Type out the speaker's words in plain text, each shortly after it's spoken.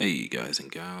Hey guys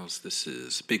and gals, this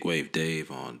is Big Wave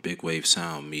Dave on Big Wave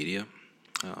Sound Media,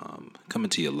 coming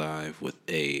to you live with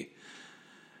a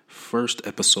first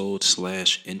episode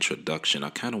 / introduction.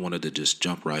 I kind of wanted to just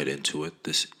jump right into it.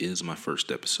 This is my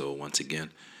first episode once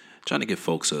again, trying to give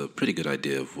folks a pretty good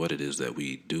idea of what it is that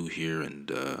we do here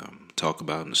and talk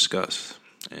about and discuss.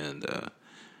 And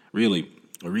really,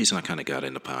 the reason I kind of got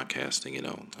into podcasting,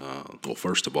 well,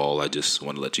 first of all, I just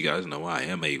want to let you guys know I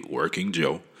am a working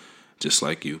Joe. Just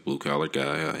like you, blue collar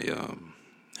guy.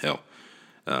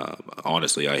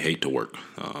 Honestly, I hate to work.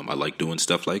 I like doing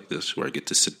stuff like this where I get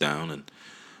to sit down and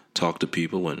talk to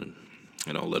people and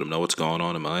let them know what's going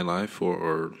on in my life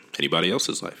or anybody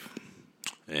else's life.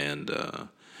 And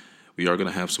we are going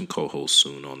to have some co-hosts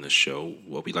soon on this show.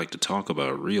 What we like to talk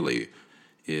about really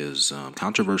is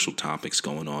controversial topics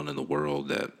going on in the world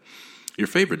that your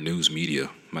favorite news media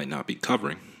might not be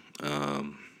covering.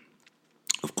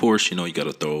 Of course, you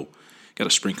got to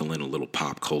sprinkle in a little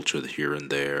pop culture here and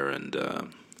there and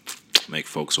make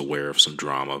folks aware of some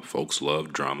drama. Folks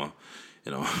love drama.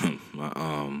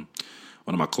 One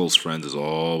of my close friends is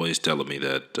always telling me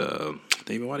that,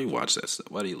 David, why do you watch that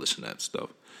stuff? Why do you listen to that stuff?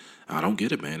 I don't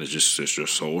get it, man. It's just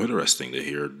so interesting to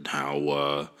hear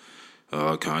how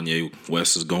Kanye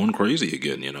West is going crazy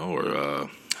again, or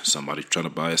somebody trying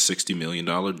to buy a $60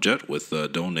 million jet with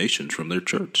donations from their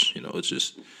church. It's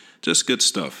just good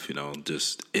stuff,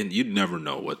 and you never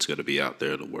know what's going to be out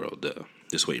there in the world,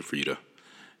 just waiting for you to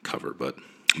cover. But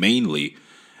mainly,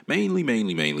 we're going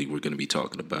to be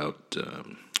talking about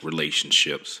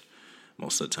relationships.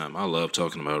 Most of the time, I love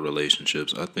talking about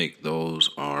relationships. I think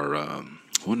those are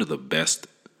one of the best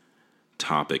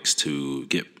topics to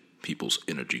get people's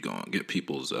energy going, get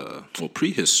people's,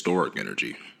 prehistoric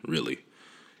energy, really,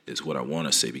 is what I want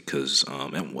to say, because,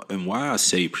 and why I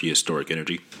say prehistoric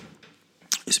energy,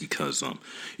 is because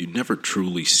you never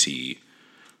truly see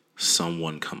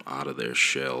someone come out of their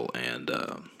shell and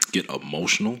get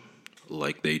emotional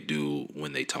like they do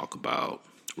when they talk about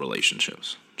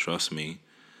relationships. Trust me.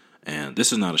 And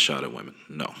this is not a shot at women.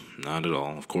 No, not at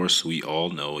all. Of course, we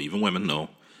all know, even women know,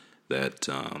 that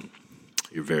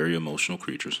you're very emotional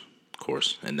creatures, of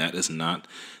course. And that is not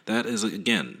a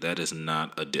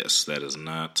diss. That is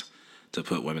not to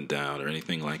put women down or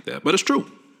anything like that. But it's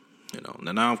true.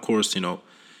 Now, of course,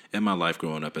 in my life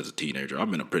growing up as a teenager, I've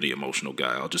been a pretty emotional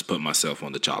guy. I'll just put myself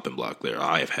on the chopping block there.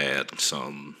 I have had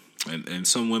some, and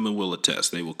some women will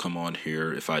attest. They will come on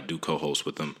here, if I do co-host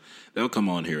with them, they'll come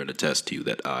on here and attest to you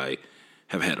that I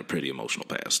have had a pretty emotional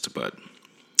past. But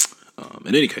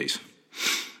in any case,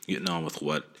 getting on with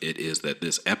what it is that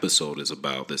this episode is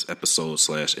about, this episode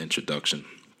 / introduction.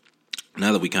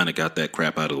 Now that we kind of got that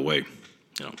crap out of the way,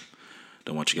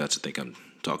 don't want you guys to think I'm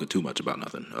talking too much about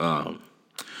nothing.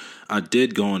 I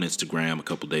did go on Instagram a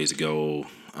couple days ago,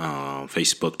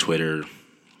 Facebook, Twitter,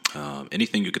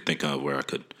 anything you could think of where I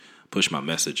could push my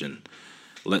message and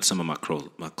let some of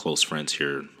my close friends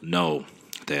here know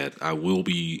that I will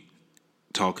be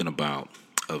talking about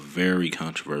a very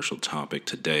controversial topic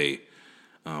today,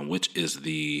 which is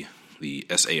the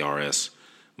SARS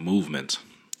movement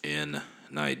in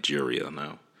Nigeria.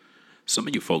 Now, some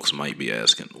of you folks might be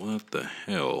asking, what the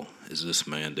hell is this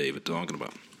man David talking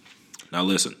about? Now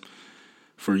listen,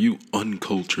 for you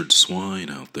uncultured swine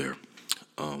out there,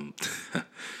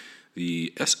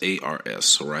 the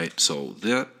SARS, right? So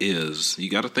that is, you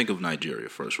got to think of Nigeria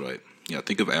first, right? Yeah,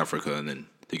 think of Africa and then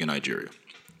think of Nigeria.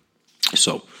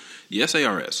 So the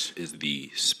SARS is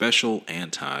the Special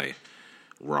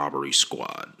Anti-Robbery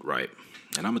Squad, right?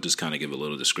 And I'm going to just kind of give a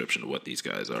little description of what these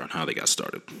guys are and how they got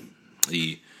started.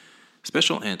 The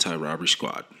Special Anti-Robbery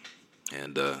Squad,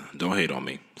 and don't hate on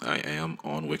me, I am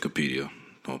on Wikipedia.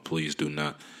 Oh, please do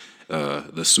not.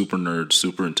 The super nerd,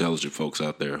 super intelligent folks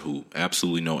out there who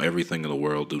absolutely know everything in the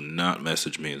world, do not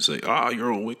message me and say,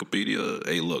 you're on Wikipedia.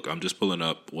 Hey, look, I'm just pulling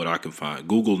up what I can find.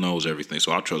 Google knows everything,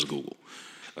 so I trust Google.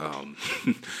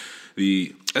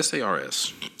 The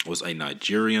SARS was a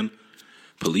Nigerian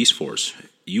police force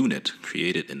unit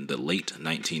created in the late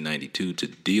 1992 to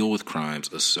deal with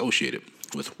crimes associated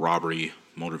with robbery,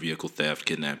 motor vehicle theft,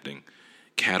 kidnapping,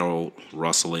 cattle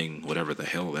rustling, whatever the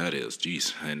hell that is,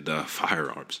 and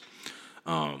firearms.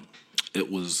 It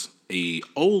was a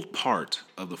old part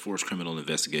of the Force Criminal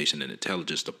Investigation and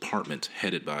Intelligence Department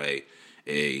headed by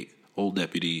a old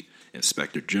Deputy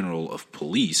Inspector General of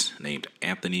Police named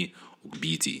Anthony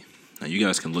Ogbiti. Now, you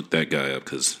guys can look that guy up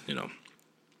because,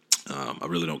 I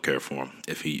really don't care for him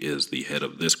if he is the head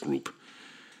of this group,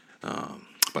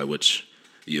 by which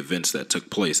the events that took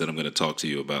place that I'm going to talk to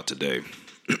you about today.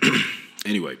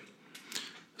 Anyway,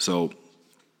 so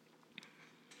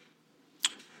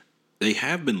they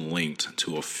have been linked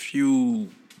to a few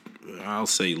I'll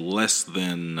say less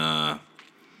than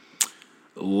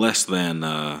less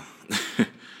than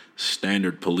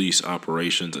standard police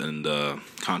operations and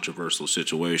controversial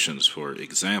situations. For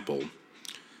example,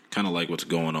 kind of like what's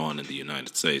going on in the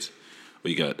United States.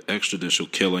 We got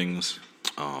extrajudicial killings,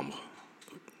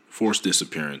 forced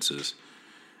disappearances,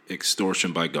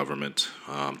 extortion by government,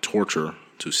 torture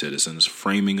to citizens,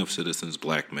 framing of citizens,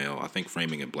 blackmail. I think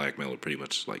framing and blackmail are pretty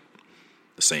much like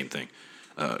the same thing.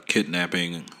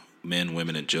 Kidnapping men,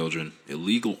 women, and children,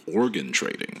 illegal organ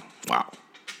trading. Wow.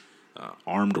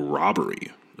 Armed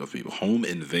robbery of people, home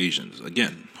invasions.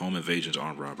 Again, home invasions,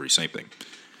 armed robbery, same thing.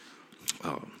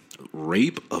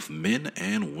 Rape of men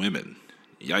and women.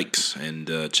 Yikes.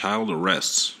 And child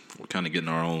arrests. We're kind of getting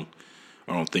our own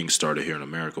thing started here in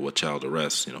America with child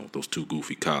arrests. You know, those two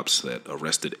goofy cops that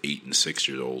arrested 8 and 6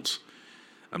 year olds.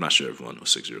 I'm not sure everyone was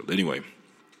 6 year old. Anyway,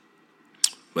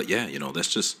 but yeah, you know,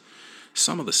 that's just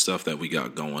some of the stuff that we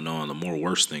got going on. The more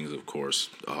worse things, of course,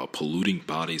 polluting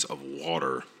bodies of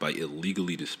water by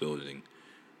illegally disposing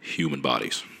human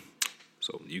bodies.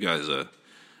 So you guys,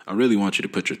 I really want you to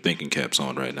put your thinking caps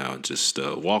on right now and just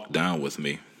walk down with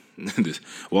me. Just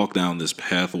walk down this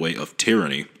pathway of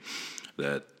tyranny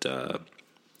that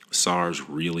SARS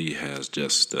really has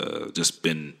just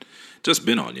been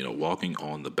on. You know, walking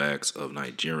on the backs of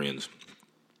Nigerians,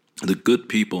 the good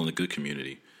people in the good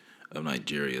community of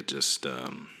Nigeria, just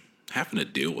having to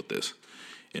deal with this.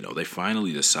 You know, they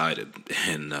finally decided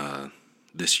in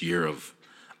this year of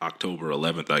October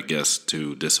 11th, I guess,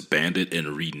 to disband it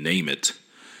and rename it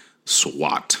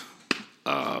SWAT.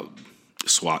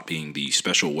 SWAT being the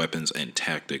Special Weapons and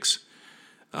Tactics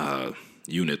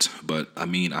unit. But I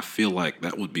mean, I feel like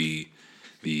that would be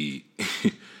the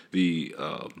the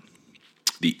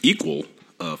equal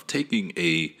of taking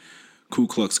a Ku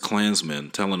Klux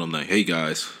Klansman, telling them that, hey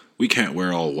guys, we can't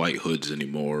wear all white hoods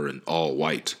anymore and all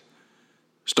white.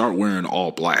 Start wearing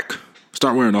all black.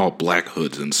 Start wearing all black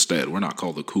hoods instead. We're not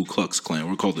called the Ku Klux Klan.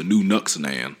 We're called the New Nux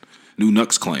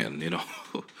Klan, you know.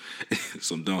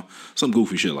 some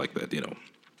goofy shit like that, you know.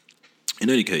 In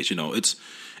any case, you know, it's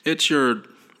your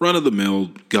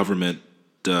run-of-the-mill government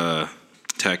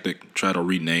tactic. Try to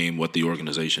rename what the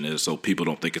organization is so people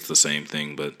don't think it's the same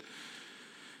thing. But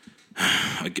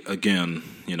again,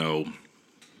 you know,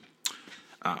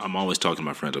 I'm always talking to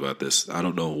my friends about this. I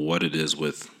don't know what it is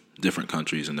with different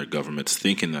countries and their governments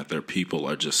thinking that their people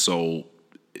are just so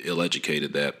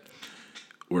ill-educated that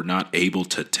we're not able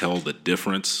to tell the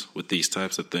difference with these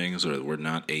types of things, or we're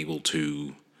not able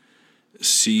to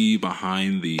see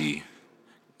behind the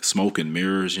smoke and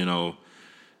mirrors, you know.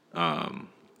 And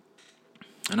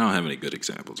I don't have any good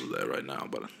examples of that right now,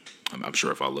 but I'm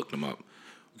sure if I looked them up,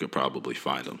 we could probably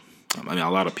find them. I mean, a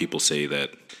lot of people say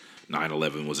that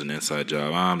 9/11 was an inside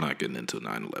job. I'm not getting into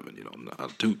 9/11. You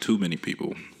know, too many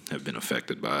people have been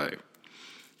affected by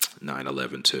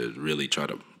 9/11 to really try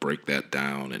to break that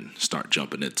down and start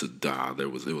jumping into there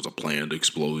was a planned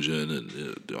explosion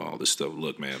and all this stuff.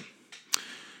 Look, man,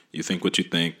 you think what you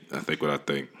think, I think what I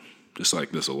think. Just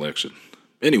like this election.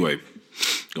 Anyway,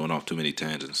 going off too many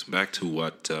tangents. Back to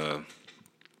what the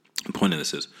point of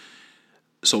this is.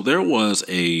 So there was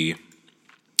a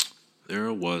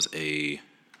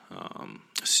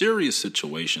serious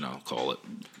situation, I'll call it,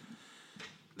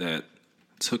 that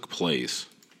took place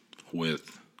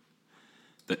with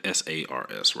the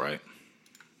SARS, right?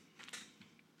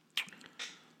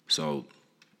 So,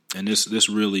 and this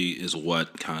really is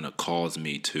what kind of caused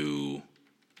me to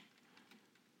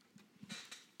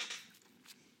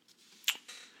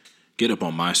get up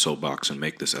on my soapbox and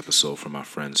make this episode for my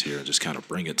friends here and just kind of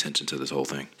bring attention to this whole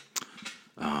thing.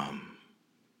 I'm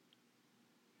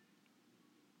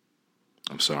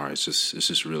sorry. It's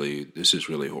just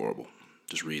really horrible.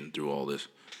 Just reading through all this.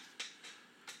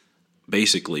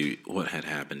 Basically, what had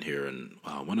happened here in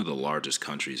one of the largest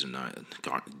countries one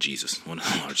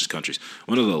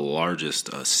of the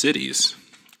largest cities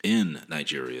in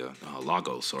Nigeria,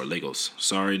 Lagos.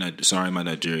 Sorry, my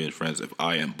Nigerian friends, if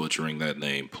I am butchering that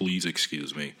name. Please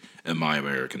excuse me and my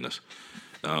Americanness.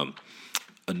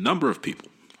 A number of people,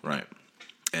 right?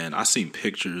 And I seen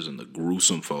pictures and the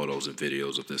gruesome photos and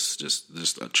videos of this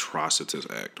just atrocious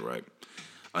act, right?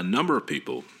 A number of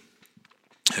people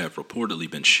have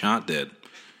reportedly been shot dead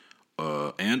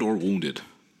and or wounded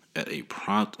at a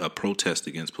protest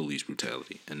against police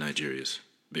brutality in Nigeria's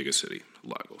biggest city,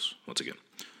 Lagos, once again.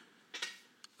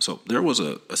 So there was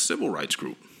a civil rights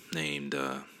group named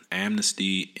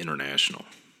Amnesty International,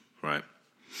 right?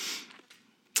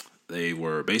 They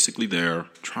were basically there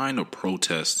trying to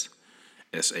protest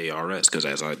SARS because,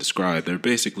 as I described, they're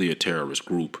basically a terrorist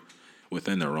group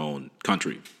within their own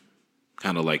country,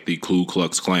 kind of like the Ku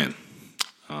Klux Klan.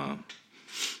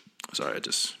 Sorry, I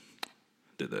just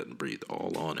did that and breathed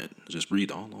all on it. Just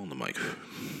breathe all on the mic.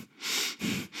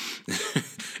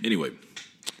 Anyway,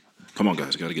 come on,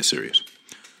 guys. Got to get serious.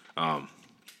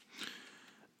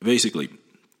 Basically,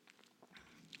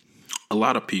 a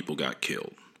lot of people got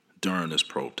killed during this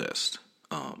protest.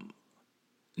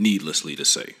 Needlessly to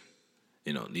say,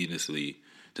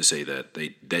 that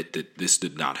this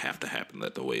did not have to happen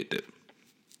that the way it did.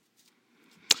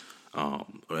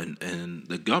 And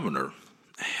the governor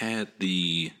had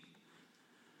the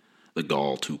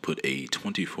gall to put a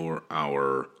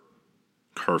 24-hour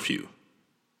curfew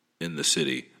in the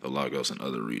city of Lagos and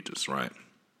other regions, right?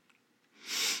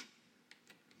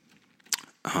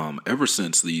 Ever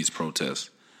since these protests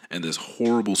and this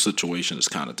horrible situation has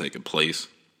kind of taken place,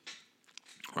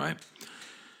 right?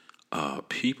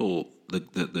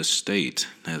 The state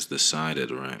has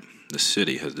decided, right? The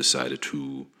city has decided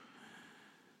to,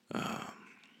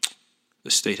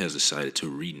 the state has decided to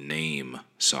rename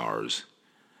SARS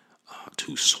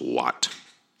to SWAT,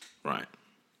 right?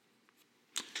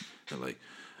 They're like,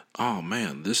 oh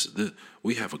man,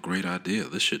 we have a great idea.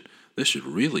 This should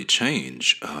really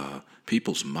change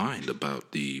people's mind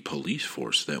about the police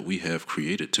force that we have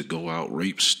created to go out,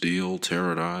 rape, steal,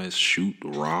 terrorize, shoot,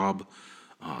 rob,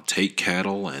 take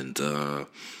cattle, and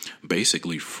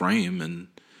basically frame and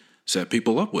set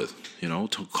people up with.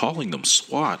 To calling them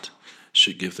SWAT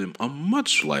should give them a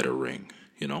much lighter ring.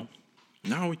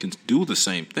 Now we can do the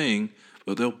same thing,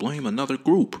 but they'll blame another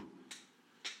group.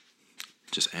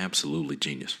 Just absolutely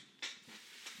genius.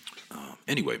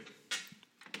 Anyway,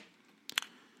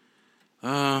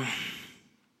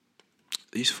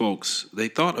 these folks, they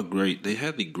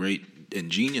had the great and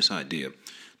genius idea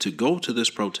to go to this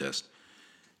protest.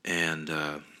 And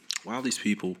while these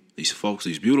folks,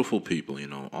 these beautiful people,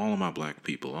 all of my black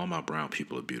people, all my brown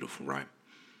people are beautiful, right?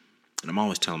 And I'm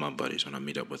always telling my buddies when I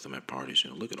meet up with them at parties,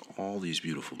 look at all these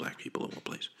beautiful black people in one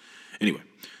place. Anyway,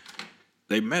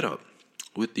 they met up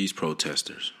with these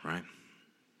protesters, right?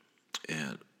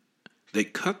 And they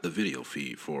cut the video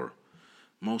feed for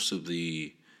most of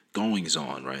the goings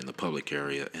on, right, in the public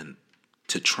area. And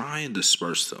to try and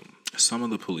disperse them, some of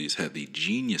the police had the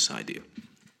genius idea.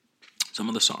 Some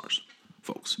of the SARS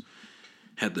folks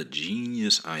had the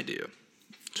genius idea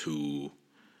to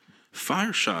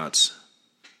fire shots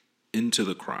into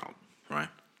the crowd, right?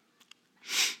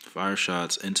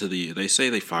 They say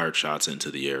they fired shots into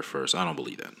the air first. I don't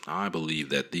believe that. I believe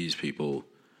that these people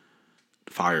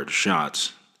fired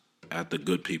shots at the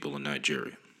good people in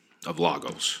Nigeria, of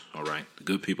Lagos, all right? The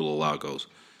good people of Lagos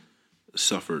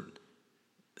suffered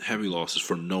heavy losses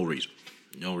for no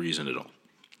reason at all.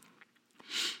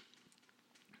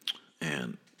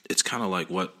 And it's kind of like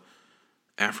what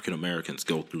African Americans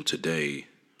go through today,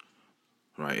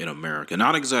 right, in America.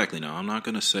 Not exactly. Now, I'm not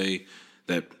going to say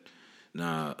that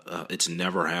it's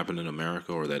never happened in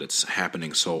America or that it's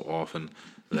happening so often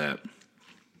that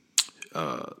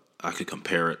I could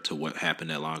compare it to what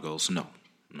happened at Lagos. No,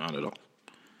 not at all.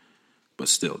 But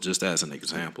still, just as an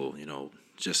example,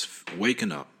 just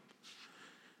waking up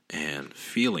and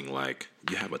feeling like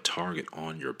you have a target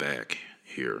on your back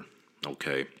here,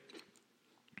 okay?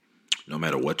 No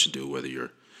matter what you do, whether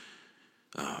you're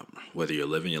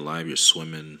living your life, you're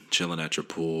swimming, chilling at your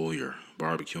pool, you're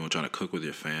barbecuing, trying to cook with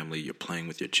your family, you're playing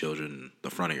with your children in the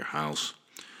front of your house,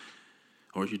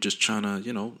 or you're just trying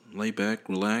to, lay back,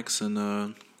 relax,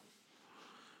 and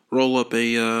roll up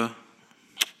a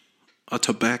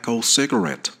tobacco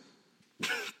cigarette.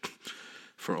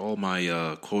 For all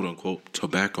my quote-unquote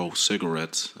tobacco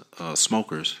cigarettes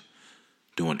smokers,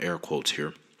 doing air quotes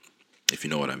here, if you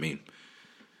know what I mean.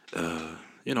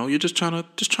 You're just trying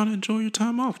to enjoy your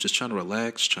time off, just trying to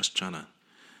relax, just trying to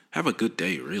have a good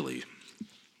day, really.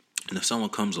 And if someone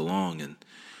comes along and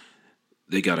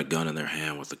they got a gun in their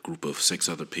hand with a group of 6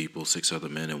 other people, 6 other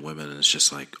men and women, and it's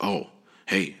just like, oh,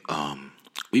 hey,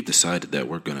 we've decided that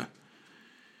we're gonna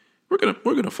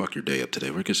fuck your day up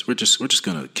today. We're just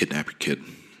gonna kidnap your kid.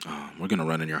 We're gonna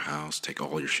run in your house, take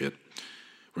all your shit.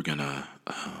 We're gonna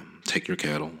take your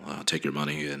cattle, take your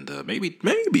money, and maybe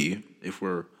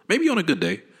on a good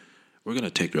day, we're gonna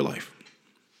take your life.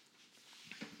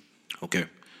 Okay.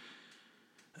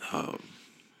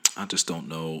 I just don't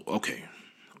know. Okay,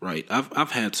 right.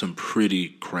 I've had some pretty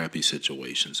crappy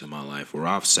situations in my life where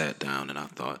I've sat down and I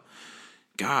thought,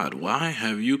 God, why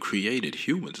have you created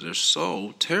humans? They're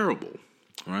so terrible,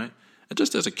 right? And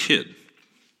just as a kid,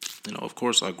 of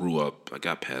course I grew up, I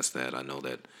got past that. I know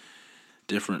that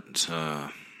different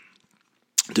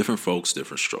folks,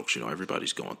 different strokes.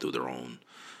 Everybody's going through their own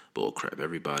bull crap.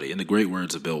 Everybody, in the great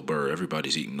words of Bill Burr,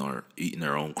 everybody's eating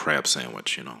their own crab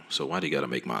sandwich. So why do you got to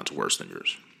make mine worse than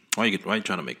yours? Why you trying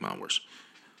to make mine worse?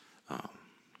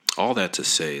 all that to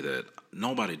say that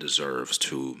nobody deserves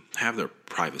to have their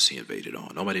privacy invaded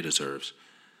on. Nobody deserves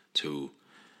to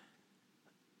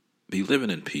be living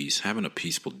in peace, having a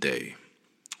peaceful day,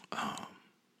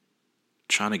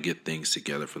 trying to get things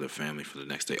together for their family for the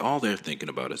next day. All they're thinking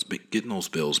about is getting those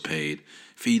bills paid,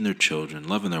 feeding their children,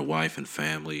 loving their wife and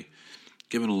family,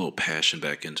 giving a little passion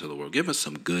back into the world, giving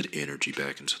some good energy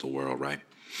back into the world, right?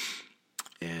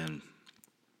 And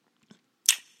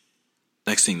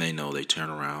next thing they know, they turn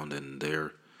around and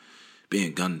they're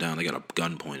being gunned down. They got a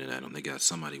gun pointed at them. They got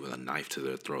somebody with a knife to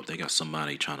their throat. They got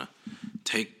somebody trying to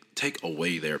take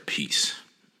away their peace,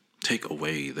 take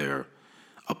away their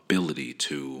ability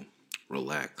to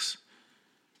relax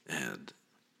and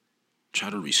try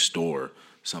to restore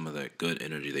some of that good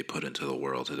energy they put into the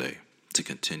world today to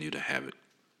continue to have it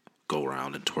go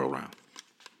around and twirl around.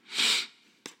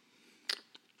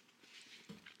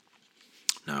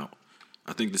 Now,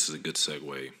 I think this is a good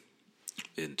segue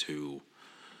into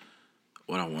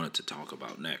what I wanted to talk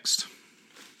about next,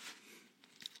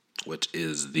 which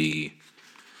is the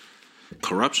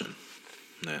corruption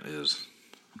that is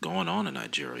going on in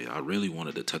Nigeria. I really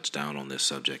wanted to touch down on this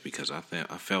subject because I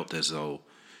felt as though,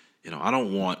 I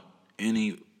don't want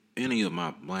any of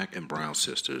my black and brown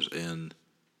sisters in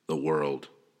the world,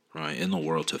 right,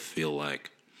 to feel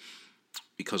like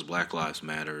because Black Lives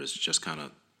Matter is just kind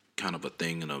of a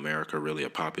thing in America, really a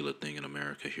popular thing in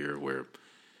America here, where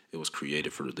it was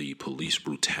created for the police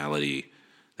brutality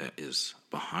that is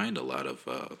behind a lot of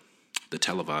the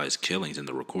televised killings and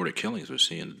the recorded killings we're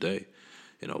seeing today.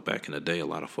 Back in the day, a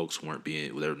lot of folks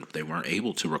they weren't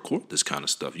able to record this kind of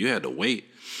stuff. You had to wait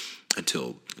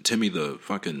until Timmy the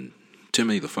fucking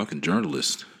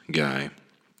journalist guy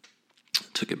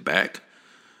took it back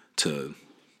to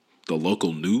the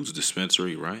local news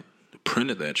dispensary, right?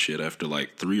 Printed that shit after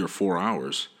like 3 or 4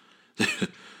 hours,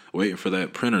 waiting for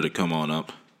that printer to come on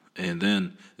up. And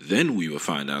then we would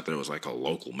find out there was like a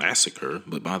local massacre.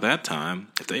 But by that time,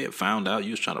 if they had found out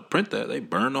you was trying to print that, they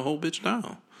burned the whole bitch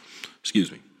down.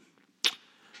 Excuse me.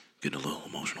 Getting a little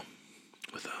emotional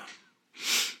with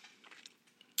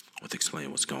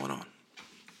explaining what's going on.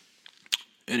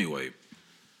 Anyway,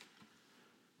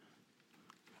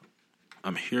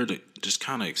 I'm here to just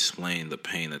kind of explain the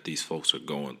pain that these folks are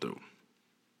going through.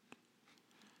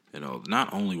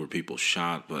 Not only were people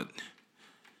shot, but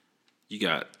you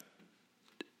got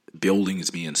buildings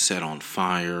being set on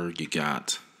fire. You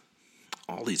got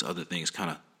all these other things kind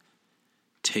of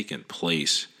taking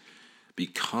place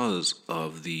because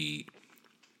of the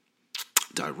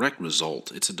direct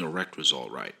result. It's a direct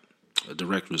result, right? A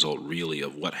direct result, really,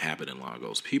 of what happened in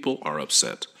Lagos. People are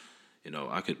upset.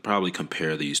 I could probably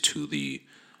compare these to the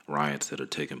riots that are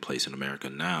taking place in America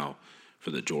now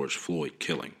for the George Floyd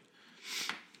killing.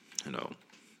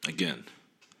 Again,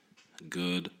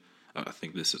 good. I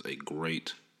think this is a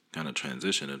great kind of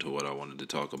transition into what I wanted to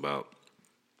talk about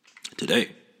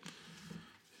today,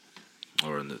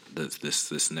 or in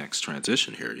this next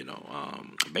transition here.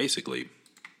 Basically,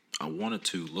 I wanted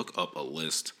to look up a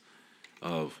list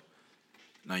of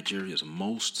Nigeria's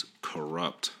most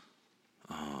corrupt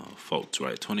folks,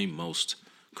 right? 20 most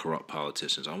corrupt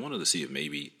politicians. I wanted to see if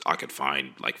maybe I could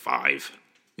find like 5,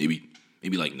 maybe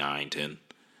like 9, 10.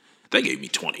 They gave me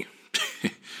 20.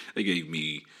 They gave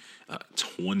me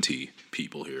 20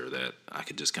 people here that I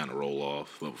could just kind of roll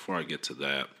off. But before I get to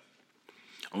that,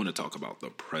 I want to talk about the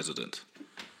president,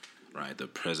 right? The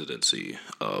presidency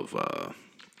of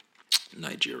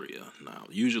Nigeria. Now,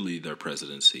 usually their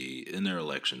presidency, in their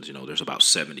elections, there's about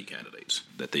 70 candidates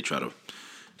that they try to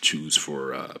choose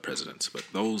for presidents. But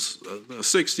those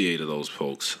 68 of those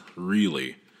folks,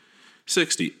 really,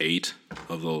 68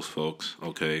 of those folks,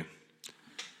 okay,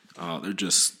 they're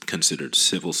just considered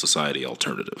civil society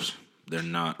alternatives. They're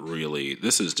not really,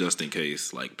 this is just in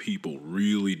case, like, people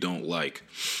really don't like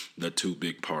the two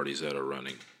big parties that are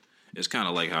running. It's kind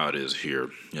of like how it is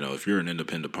here. If you're an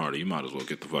independent party, you might as well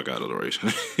get the fuck out of the race.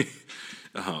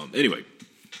 Anyway,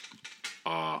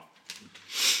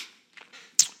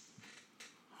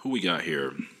 who we got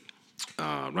here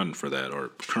running for that, or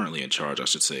currently in charge, I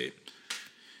should say,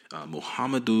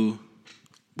 Muhammadu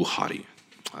Buhari,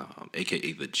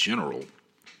 a.k.a. the General.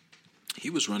 He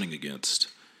was running against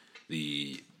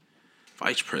the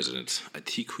Vice President,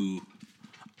 Atiku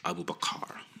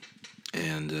Abubakar.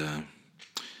 And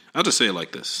I'll just say it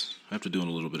like this. After doing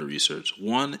a little bit of research,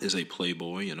 one is a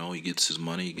playboy. He gets his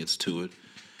money, he gets to it.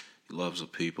 He loves the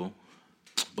people.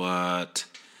 But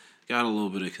got a little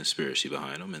bit of conspiracy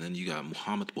behind him. And then you got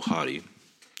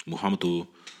Muhammadu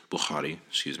Buhari,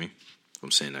 excuse me, if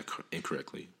I'm saying that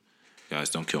incorrectly. Guys,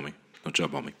 don't kill me. Don't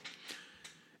jump on me.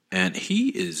 And he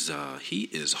is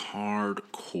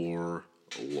hardcore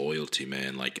loyalty,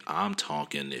 man. Like, I'm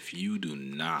talking, if you do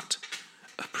not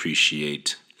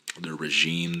appreciate the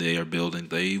regime they are building,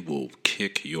 they will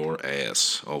kick your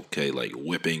ass. Okay, like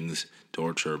whippings,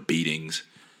 torture, beatings.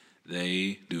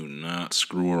 They do not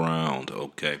screw around,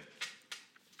 okay?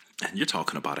 And you're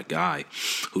talking about a guy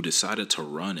who decided to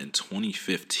run in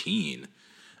 2015,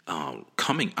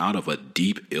 coming out of a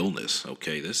deep illness,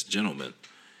 okay? This gentleman,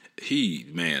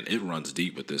 it runs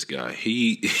deep with this guy.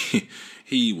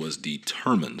 He was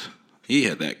determined. He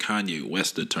had that Kanye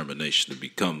West determination to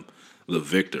become the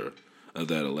victor of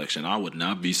that election. I would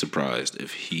not be surprised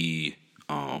if he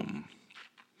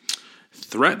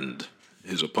threatened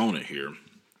his opponent here,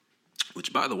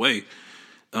 which, by the way,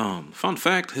 fun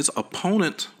fact, his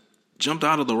opponent jumped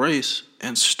out of the race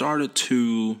and started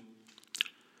to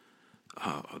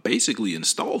basically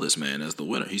install this man as the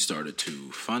winner. He started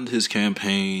to fund his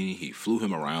campaign. He flew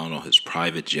him around on his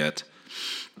private jet.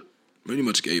 Pretty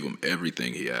much gave him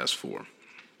everything he asked for.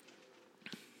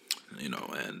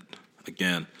 And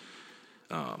again,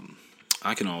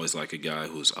 I can always like a guy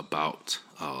who's about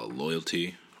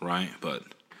loyalty, right? But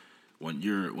when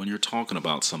you're talking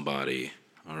about somebody,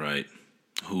 all right,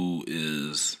 who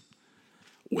is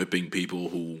whipping people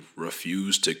who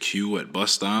refuse to queue at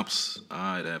bus stops,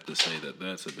 I'd have to say that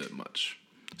that's a bit much.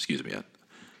 Excuse me, I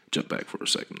jumped back for a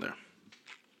second there.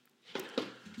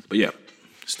 But yeah,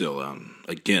 still,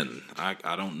 again,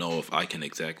 I don't know if I can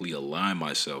exactly align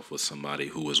myself with somebody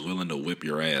who is willing to whip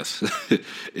your ass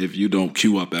if you don't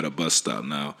queue up at a bus stop.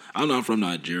 Now, I'm not from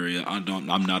Nigeria. I'm not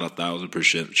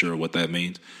 1,000% sure what that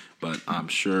means, but I'm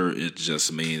sure it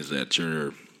just means that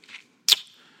you're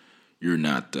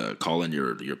not calling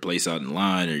your place out in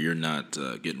line, or you're not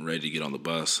getting ready to get on the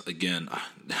bus. Again,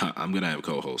 I'm going to have a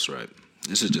co-host, right?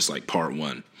 This is just like part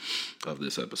one of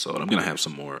this episode. I'm going to have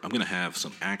some more. I'm going to have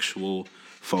some actual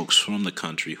folks from the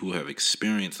country who have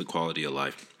experienced the quality of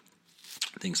life,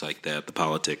 things like that, the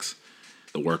politics,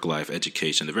 the work life,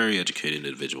 education. They're very educated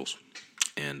individuals,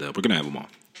 and we're going to have them on.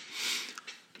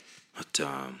 But,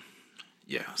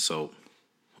 yeah, so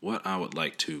what I would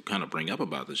like to kind of bring up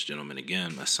about this gentleman,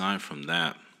 again, aside from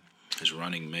that, his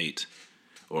running mate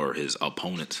or his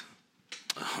opponent,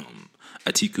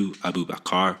 Atiku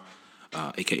Abubakar,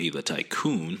 a.k.a. the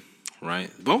Tycoon,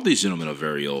 right? Both these gentlemen are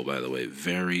very old, by the way.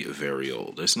 Very, very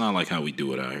old. It's not like how we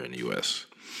do it out here in the U.S.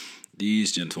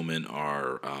 These gentlemen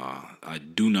are, I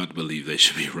do not believe they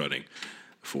should be running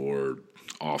for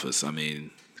office. I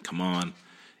mean, come on.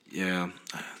 Yeah,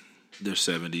 they're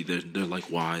 70. They're like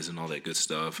wise and all that good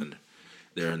stuff, and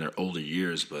they're in their older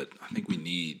years. But I think we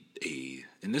need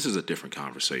and this is a different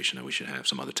conversation that we should have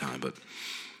some other time, but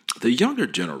the younger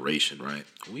generation, right?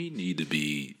 We need to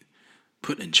be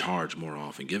put in charge more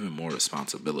often, given more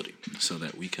responsibility, so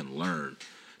that we can learn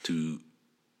to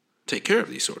take care of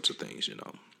these sorts of things,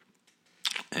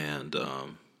 and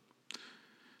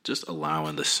just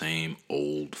allowing the same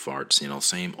old farts,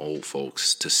 same old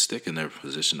folks to stick in their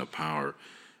position of power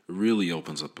really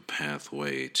opens up a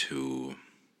pathway to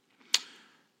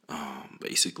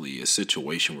basically a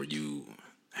situation where you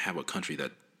have a country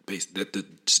that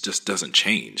just doesn't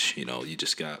change. You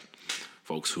just got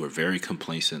folks who are very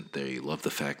complacent. They love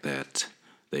the fact that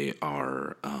they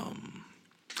are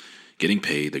getting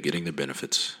paid, they're getting their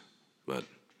benefits. But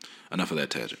enough of that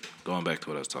tangent. Going back to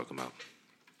what I was talking about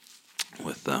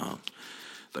with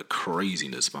the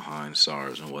craziness behind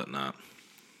SARS and whatnot.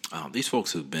 These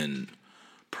folks have been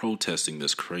protesting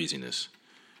this craziness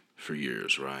for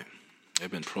years, right?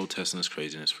 They've been protesting this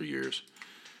craziness for years.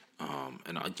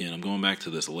 And again, I'm going back to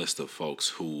this list of folks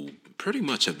who pretty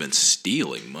much have been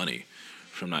stealing money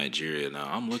from Nigeria. Now,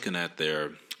 I'm looking at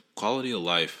their quality of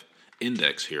life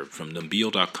index here from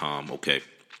Nabil.com. Okay,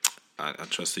 I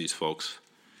trust these folks.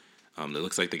 It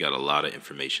looks like they got a lot of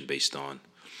information based on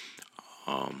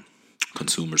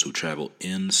consumers who travel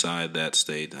inside that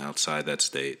state, outside that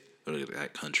state, or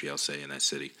that country, I'll say, in that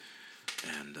city.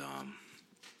 And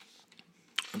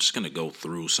I'm just going to go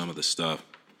through some of the stuff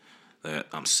that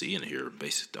I'm seeing here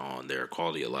based on their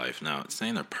quality of life. Now, it's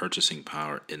saying their purchasing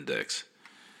power index.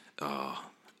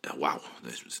 Wow,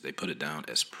 they put it down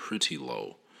as pretty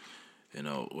low,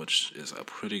 which is a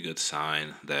pretty good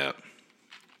sign that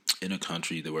in a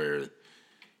country where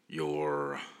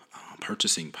your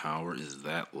purchasing power is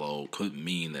that low could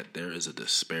mean that there is a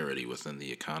disparity within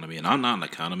the economy. And I'm not an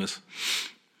economist,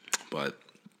 but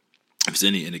if it's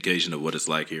any indication of what it's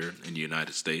like here in the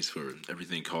United States, where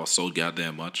everything costs so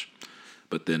goddamn much,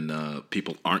 but then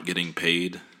people aren't getting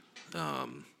paid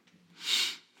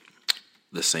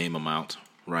the same amount,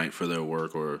 right, for their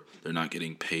work, or they're not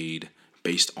getting paid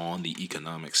based on the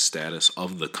economic status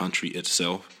of the country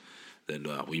itself, then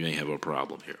we may have a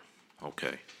problem here.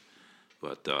 Okay.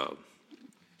 But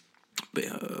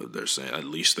they're saying at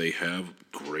least they have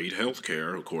great health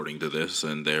care according to this,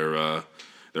 and their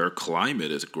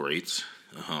climate is great.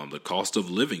 The cost of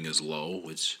living is low,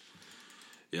 which,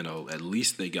 at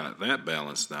least they got that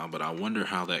balance now. But I wonder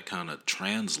how that kind of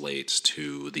translates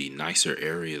to the nicer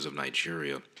areas of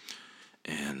Nigeria.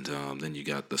 And then you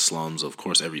got the slums. Of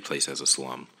course, every place has a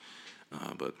slum.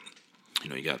 But,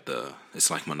 you got it's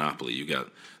like Monopoly. You got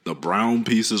the brown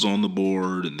pieces on the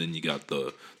board, and then you got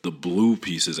the blue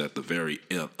pieces at the very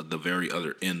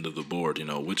other end of the board.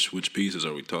 Which pieces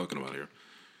are we talking about here?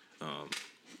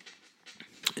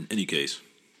 In any case,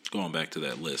 going back to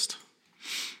that list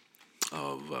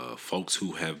of folks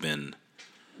who have been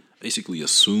basically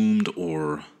assumed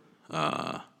or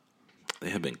they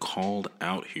have been called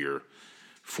out here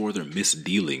for their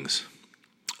misdealings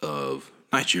of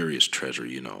Nigeria's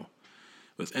treasury,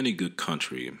 with any good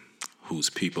country whose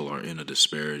people are in a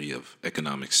disparity of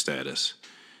economic status,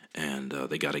 and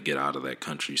they got to get out of that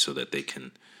country so that they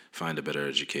can find a better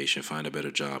education, find a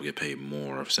better job, get paid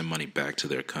more, send money back to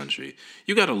their country.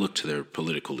 You got to look to their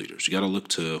political leaders. You got to look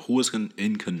to who is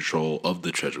in control of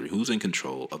the treasury, who's in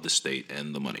control of the state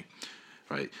and the money,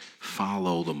 right?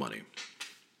 Follow the money.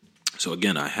 So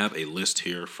again, I have a list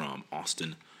here from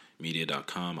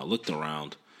austinmedia.com. I looked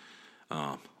around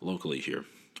locally here,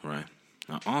 right?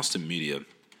 Now, Austin Media,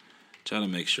 try to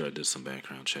make sure I did some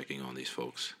background checking on these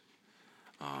folks.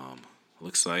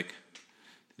 Looks like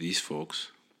these folks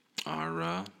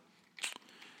are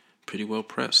pretty well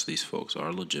pressed. These folks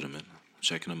are legitimate.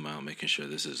 Checking them out, making sure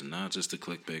this is not just a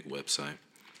clickbait website.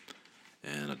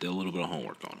 And I did a little bit of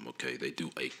homework on them. Okay, they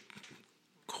do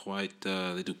quite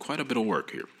a bit of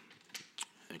work here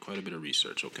and quite a bit of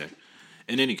research. Okay,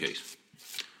 in any case,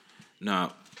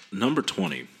 now number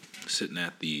 20, sitting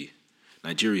at the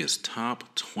Nigeria's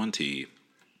top 20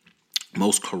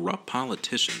 most corrupt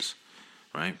politicians.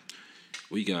 Right.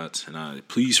 We got, and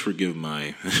please forgive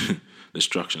my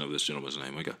destruction of this gentleman's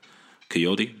name. We got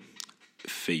Kayode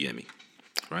Fayemi,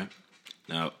 right?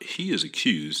 Now, he is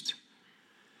accused,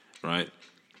 right,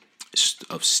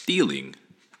 of stealing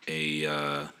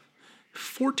a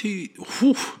 40,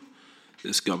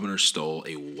 this governor stole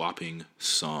a whopping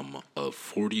sum of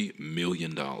 $40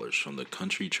 million from the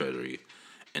country treasury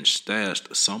and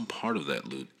stashed some part of that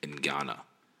loot in Ghana,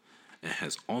 and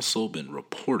has also been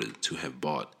reported to have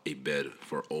bought a bed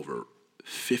for over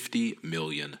 50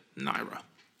 million naira.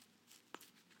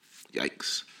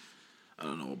 Yikes. I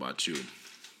don't know about you,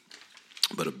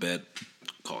 but a bed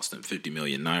costing 50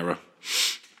 million naira.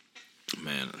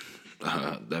 Man,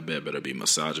 that bed better be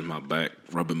massaging my back,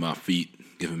 rubbing my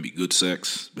feet, giving me good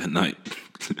sex at night,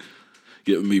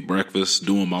 giving me breakfast,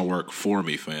 doing my work for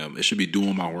me, fam. It should be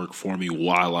doing my work for me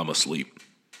while I'm asleep.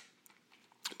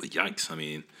 But yikes, I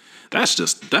mean, that's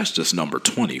just number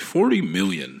 20. 40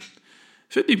 million,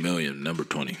 50 million, number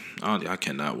 20. I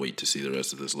cannot wait to see the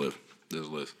rest of this list.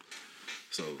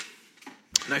 So,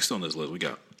 next on this list, we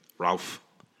got Ralph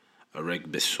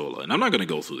Aregbesola. And I'm not going to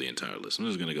go through the entire list. I'm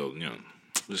just going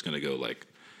to go, like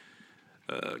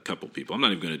a couple people. I'm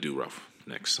not even going to do Ralph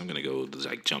next. I'm going to go,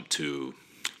 like, jump to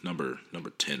number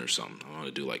 10 or something. I want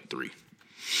to do, like, 3.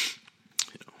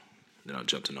 Then I'll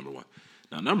jump to number 1.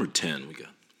 Now, number 10, we got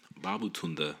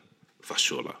Babátúndé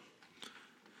Fásóla.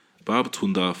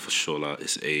 Babátúndé Fásóla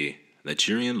is a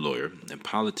Nigerian lawyer and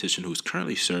politician who is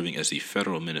currently serving as the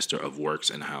Federal Minister of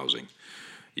Works and Housing.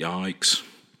 Yikes.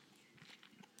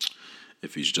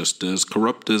 If he's just as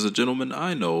corrupt as a gentleman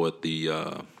I know at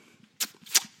the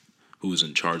who is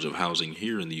in charge of housing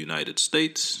here in the United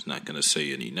States, not going to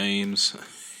say any names.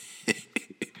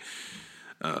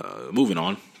 Moving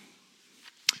on.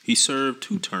 He served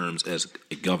 2 terms as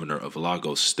a governor of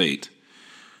Lagos State,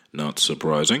 not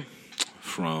surprising,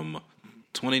 from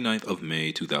 29th of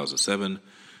May 2007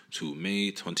 to May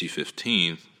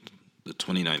 2015, the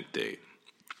 29th day.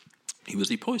 He was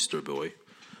the poster boy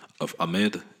of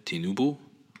Ahmed Tinubu.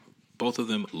 Both of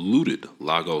them looted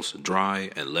Lagos dry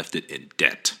and left it in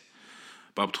debt.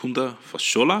 Babátúndé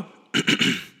Fásóla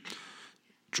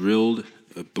drilled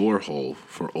a borehole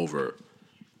for over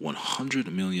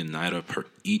 100 million naira per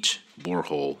each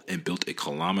borehole and built a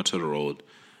kilometer road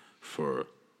for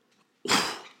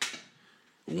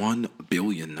 1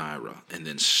 billion naira, and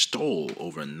then stole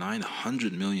over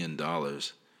 $900 million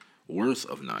worth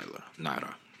of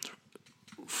naira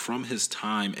from his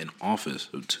time in office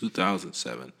of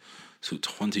 2007 to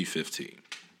 2015.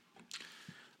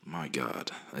 My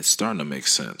God, it's starting to make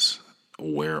sense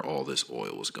where all this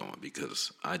oil was going,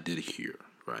 because I did hear,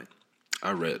 right?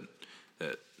 I read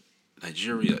that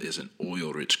Nigeria is an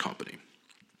oil-rich company.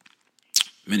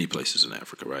 Many places in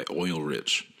Africa, right?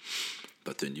 Oil-rich.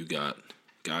 But then you got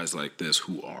guys like this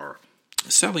who are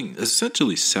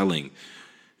essentially selling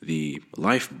the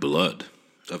lifeblood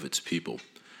of its people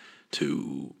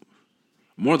to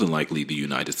more than likely the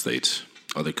United States,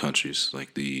 other countries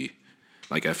like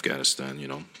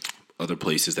Afghanistan, other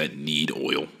places that need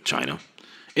oil, China.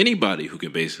 Anybody who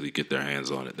can basically get their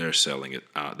hands on it, they're selling it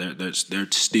out.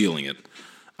 They're stealing it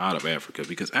out of Africa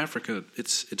because Africa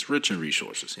it's rich in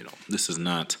resources. This is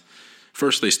not.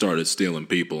 First they started stealing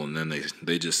people, and then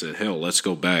they just said, hell, let's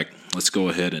go back. Let's go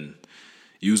ahead and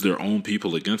use their own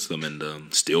people against them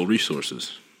and steal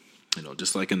resources.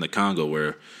 Just like in the Congo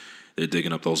where they're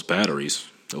digging up those batteries,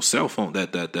 those cell phone.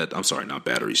 I'm sorry, not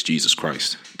batteries. Jesus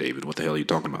Christ, David, what the hell are you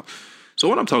talking about? So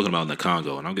what I'm talking about in the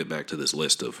Congo, and I'll get back to this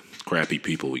list of crappy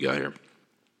people we got here.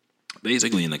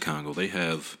 Basically, in the Congo, they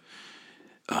have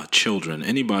children,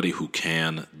 anybody who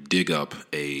can dig up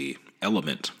a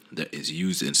element that is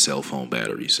used in cell phone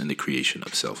batteries and the creation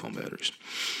of cell phone batteries.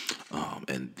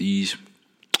 And these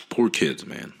poor kids,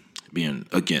 man, being,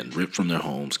 again, ripped from their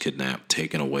homes, kidnapped,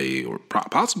 taken away, or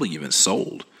possibly even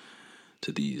sold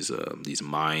to these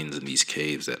mines and these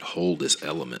caves that hold this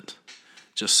element,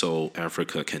 just so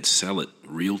Africa can sell it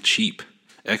real cheap,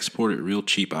 export it real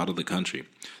cheap out of the country.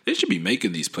 They should be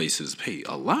making these places pay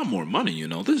a lot more money.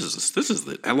 This is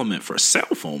the element for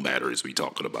cell phone batteries we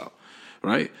talking about,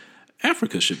 right?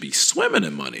 Africa should be swimming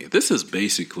in money. This is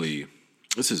basically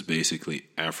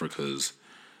Africa's.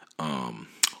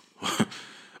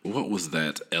 What was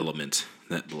that element?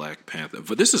 That Black Panther.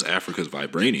 But this is Africa's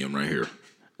vibranium right here.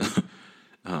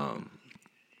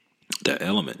 That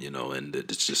element, and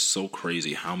it's just so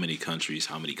crazy how many countries,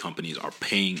 how many companies are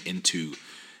paying into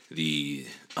the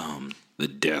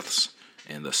deaths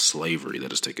and the slavery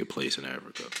that has taken place in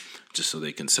Africa, just so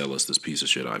they can sell us this piece of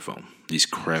shit iPhone. These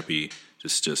crappy,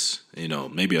 just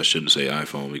maybe I shouldn't say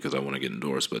iPhone because I want to get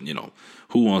endorsed, but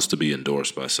who wants to be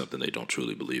endorsed by something they don't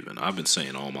truly believe in? I've been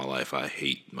saying all my life I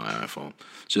hate my iPhone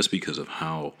just because of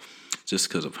how,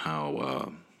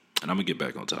 and I'm gonna get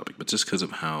back on topic, but just because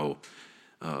of how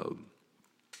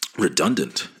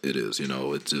redundant it is.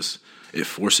 It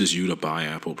forces you to buy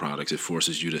Apple products. It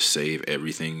forces you to save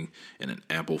everything in an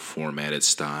Apple formatted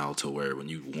style to where when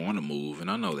you want to move,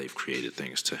 and I know they've created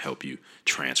things to help you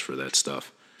transfer that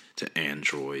stuff to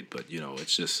Android, but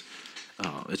it's just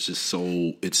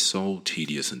so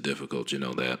tedious and difficult.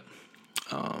 That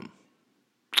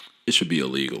it should be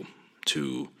illegal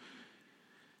to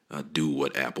do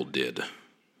what Apple did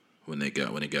when it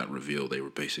got revealed. They were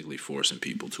basically forcing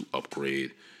people to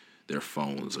upgrade their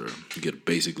phones or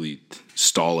basically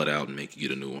stall it out and make you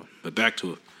get a new one. But back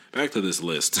to this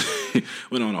list.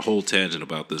 Went on a whole tangent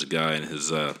about this guy and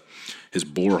his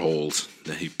boreholes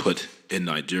that he put in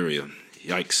Nigeria.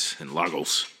 Yikes, in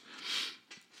Lagos.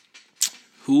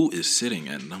 Who is sitting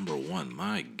at number one?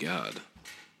 My God.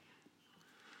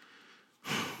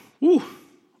 Woo.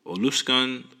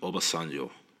 Olusegun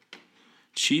Obasanjo.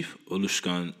 Chief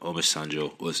Olusegun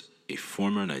Obasanjo was a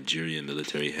former Nigerian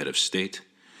military head of state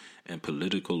and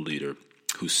political leader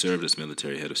who served as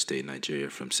military head of state in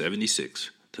Nigeria from 1976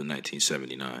 to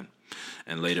 1979,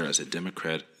 and later as a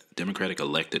Democratic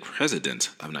elected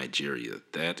president of Nigeria.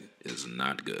 That is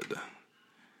not good.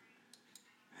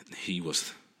 He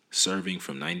was serving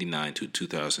from 1999 to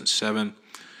 2007,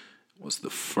 was the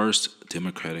first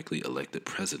democratically elected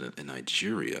president in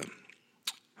Nigeria.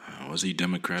 Was he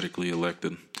democratically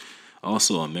elected?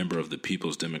 Also a member of the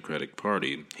People's Democratic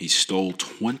Party, he stole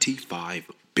 $25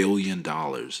 billion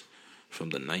from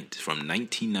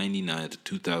 1999 to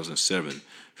 2007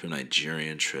 from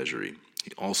Nigerian Treasury.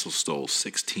 He also stole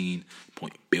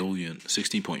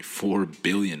 $16.4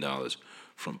 billion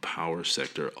from power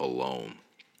sector alone.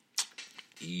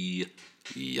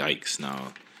 Yikes.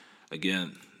 Now,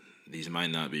 again, these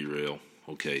might not be real.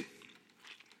 Okay.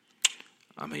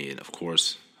 I mean, of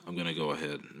course, I'm going to go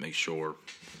ahead and make sure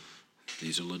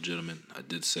these are legitimate. I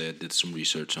did some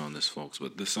research on this, folks,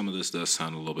 but some of this does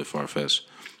sound a little bit far-fetched.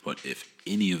 But if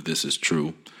any of this is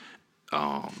true,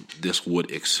 this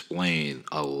would explain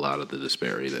a lot of the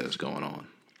disparity that is going on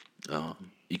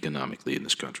economically in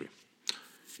this country.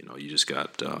 You just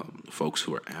got folks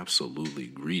who are absolutely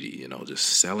greedy,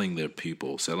 just selling their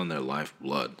people, selling their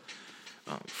lifeblood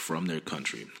from their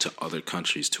country to other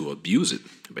countries to abuse it,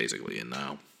 basically. And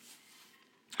now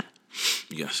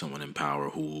you got someone in power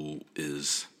who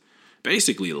is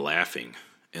basically laughing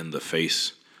in the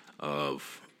face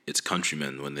of its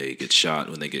countrymen when they get shot,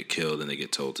 when they get killed, and they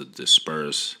get told to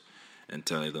disperse and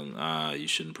telling them, you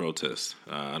shouldn't protest.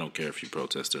 I don't care if you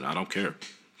protest or not. I don't care.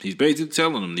 He's basically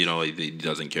telling them, he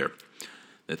doesn't care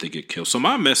that they get killed. So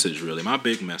my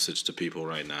big message to people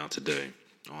right now today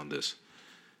on this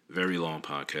very long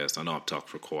podcast, I know I've talked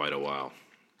for quite a while,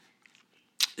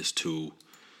 is to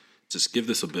just give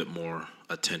this a bit more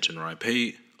attention, right?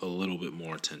 Pay a little bit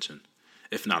more attention,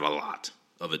 if not a lot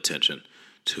of attention,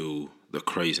 to the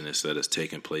craziness that is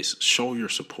taking place. Show your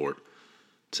support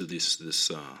to this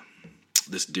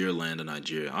dear land of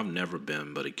Nigeria. I've never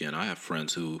been, but again, I have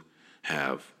friends who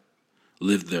have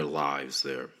lived their lives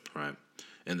there, right?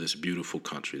 In this beautiful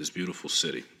country, this beautiful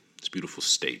city, this beautiful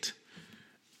state.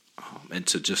 And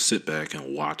to just sit back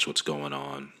and watch what's going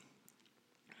on.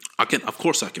 Of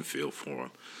course I can feel for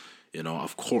them.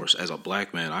 Of course, as a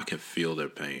black man, I can feel their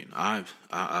pain. I've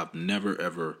never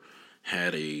ever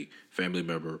had a family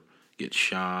member get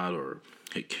shot or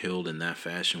get killed in that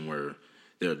fashion where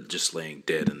they're just laying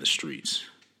dead in the streets.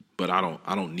 But I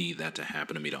don't need that to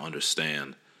happen to me to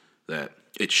understand that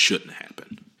it shouldn't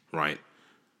happen, right?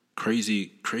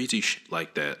 Crazy shit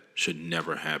like that should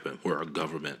never happen, where our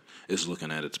government is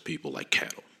looking at its people like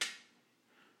cattle.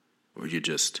 Where you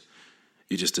just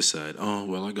decide, oh,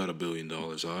 well, I got $1 billion.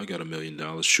 Oh, I got $1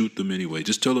 million. Shoot them anyway.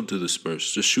 Just tell them to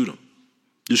disperse. Just shoot them.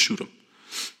 Just shoot them.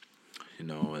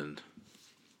 And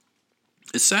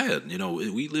it's sad.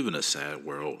 We live in a sad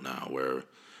world now where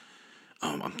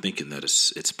I'm thinking that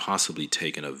it's possibly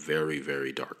taken a very,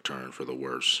 very dark turn for the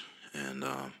worse. And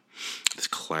this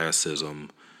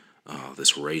classism,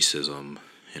 this racism,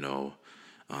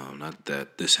 not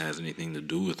that this has anything to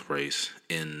do with race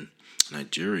in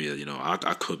Nigeria,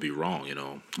 I could be wrong,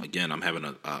 Again, I'm having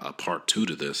a part 2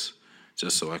 to this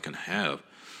just so I can have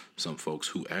some folks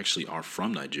who actually are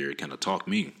from Nigeria kind of talk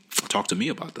to me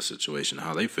about the situation,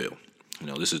 how they feel.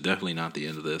 This is definitely not the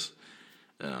end of this.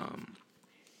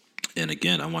 And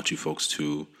again, I want you folks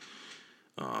to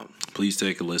please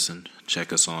take a listen.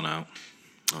 Check us on out.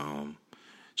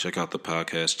 Check out the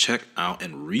podcast. Check out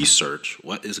and research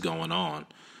what is going on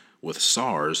with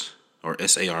SARS or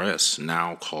SARS,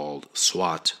 now called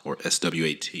SWAT or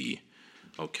SWAT.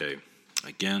 Okay.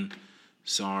 Again,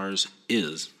 SARS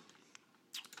is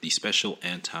the Special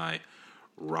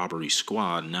Anti-Robbery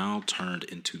Squad, now turned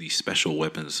into the Special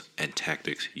Weapons and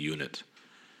Tactics Unit.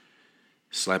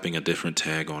 Slapping a different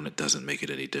tag on it doesn't make it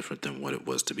any different than what it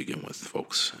was to begin with,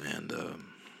 folks. And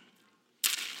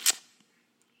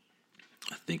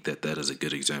I think that is a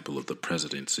good example of the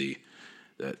presidency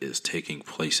that is taking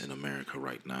place in America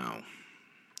right now.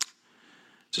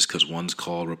 Just because one's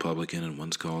called Republican and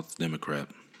one's called Democrat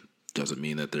doesn't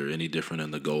mean that they're any different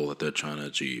in the goal that they're trying to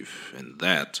achieve. And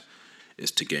that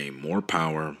is to gain more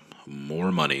power,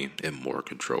 more money, and more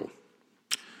control.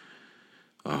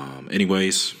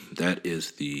 Anyways, that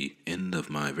is the end of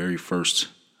my very first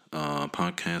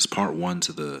podcast, part 1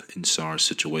 to the InSARS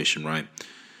situation, right?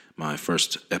 My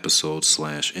first episode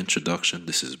 / introduction.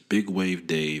 This is Big Wave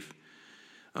Dave,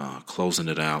 closing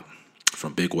it out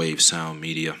from Big Wave Sound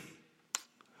Media.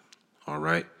 All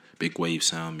right, Big Wave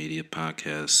Sound Media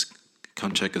podcast.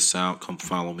 Come check us out. Come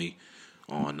follow me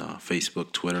on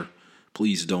Facebook, Twitter.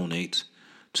 Please donate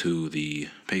to the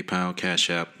PayPal, Cash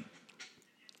App.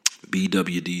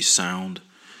 BWD Sound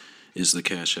is the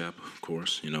Cash App, of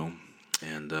course,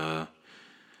 And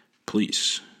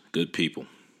please, good people,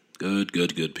 good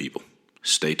people,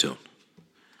 stay tuned.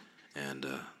 And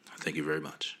thank you very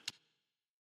much.